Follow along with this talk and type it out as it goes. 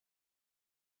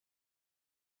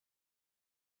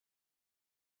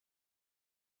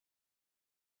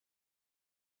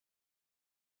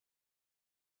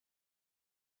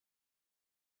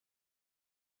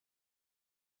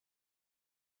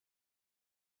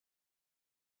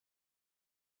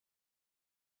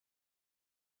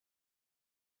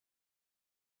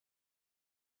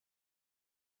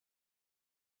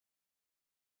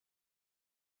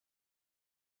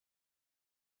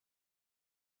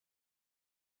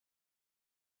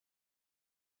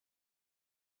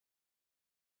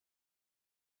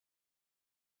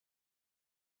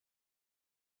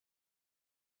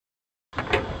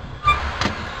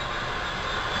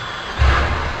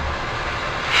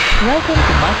Welcome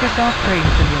to Microsoft Train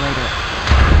Simulator.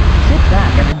 Sit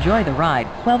back and enjoy the ride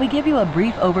while we give you a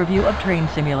brief overview of Train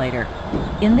Simulator.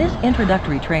 In this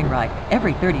introductory train ride,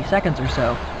 every 30 seconds or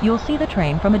so, you'll see the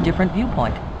train from a different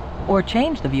viewpoint, or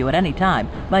change the view at any time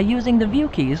by using the view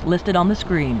keys listed on the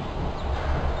screen.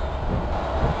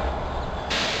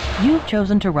 You've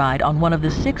chosen to ride on one of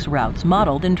the 6 routes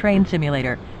modeled in Train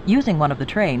Simulator, using one of the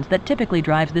trains that typically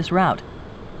drives this route.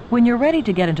 When you're ready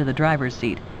to get into the driver's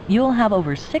seat, you'll have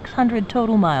over 600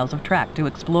 total miles of track to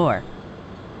explore.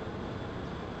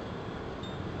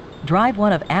 Drive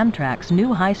one of Amtrak's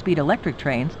new high-speed electric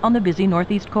trains on the busy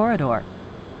Northeast Corridor.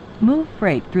 Move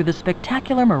freight through the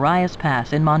spectacular Marias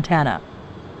Pass in Montana.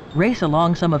 Race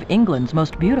along some of England's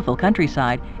most beautiful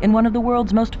countryside in one of the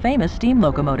world's most famous steam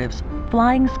locomotives,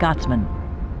 Flying Scotsman.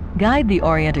 Guide the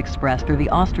Orient Express through the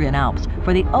Austrian Alps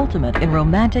for the ultimate in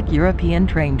romantic European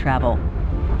train travel.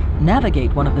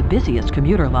 Navigate one of the busiest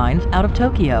commuter lines out of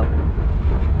Tokyo.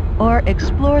 Or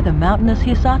explore the mountainous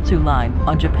Hisatsu line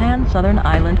on Japan's southern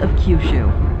island of Kyushu.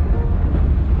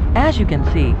 As you can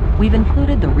see, we've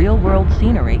included the real-world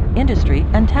scenery, industry,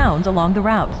 and towns along the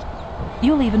routes.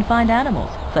 You'll even find animals,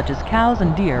 such as cows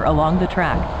and deer, along the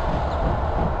track.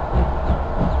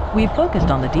 We've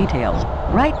focused on the details,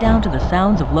 right down to the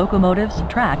sounds of locomotives,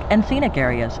 track, and scenic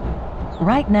areas.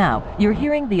 Right now, you're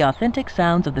hearing the authentic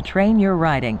sounds of the train you're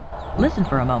riding. Listen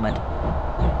for a moment.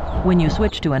 When you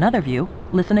switch to another view,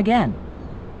 listen again.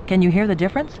 Can you hear the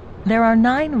difference? There are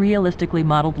 9 realistically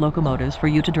modeled locomotives for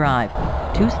you to drive.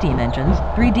 2 steam engines,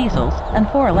 3 diesels, and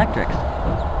 4 electrics.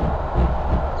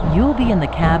 You'll be in the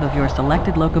cab of your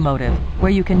selected locomotive,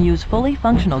 where you can use fully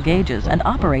functional gauges and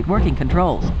operate working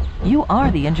controls. You are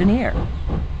the engineer.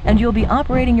 And you'll be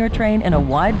operating your train in a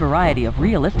wide variety of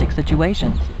realistic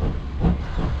situations.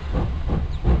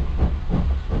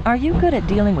 Are you good at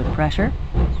dealing with pressure?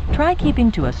 Try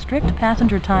keeping to a strict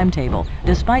passenger timetable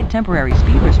despite temporary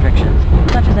speed restrictions,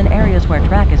 such as in areas where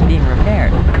track is being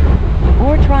repaired.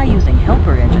 Or try using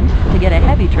helper engines to get a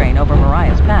heavy train over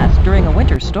Marias Pass during a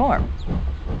winter storm.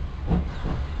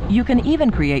 You can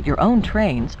even create your own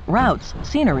trains, routes,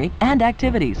 scenery, and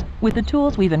activities with the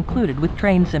tools we've included with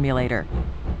Train Simulator.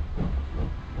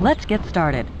 Let's get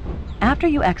started. After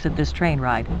you exit this train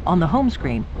ride, on the home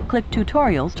screen, click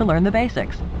Tutorials to learn the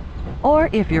basics. Or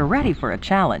if you're ready for a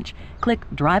challenge, click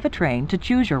Drive a Train to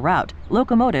choose your route,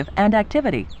 locomotive, and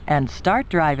activity, and start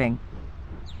driving.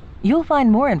 You'll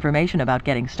find more information about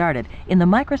getting started in the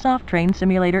Microsoft Train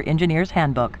Simulator Engineer's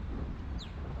Handbook.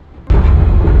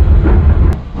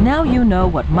 Now you know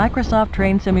what Microsoft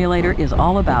Train Simulator is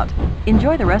all about.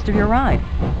 Enjoy the rest of your ride.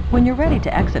 When you're ready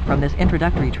to exit from this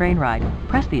introductory train ride,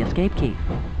 press the Escape key.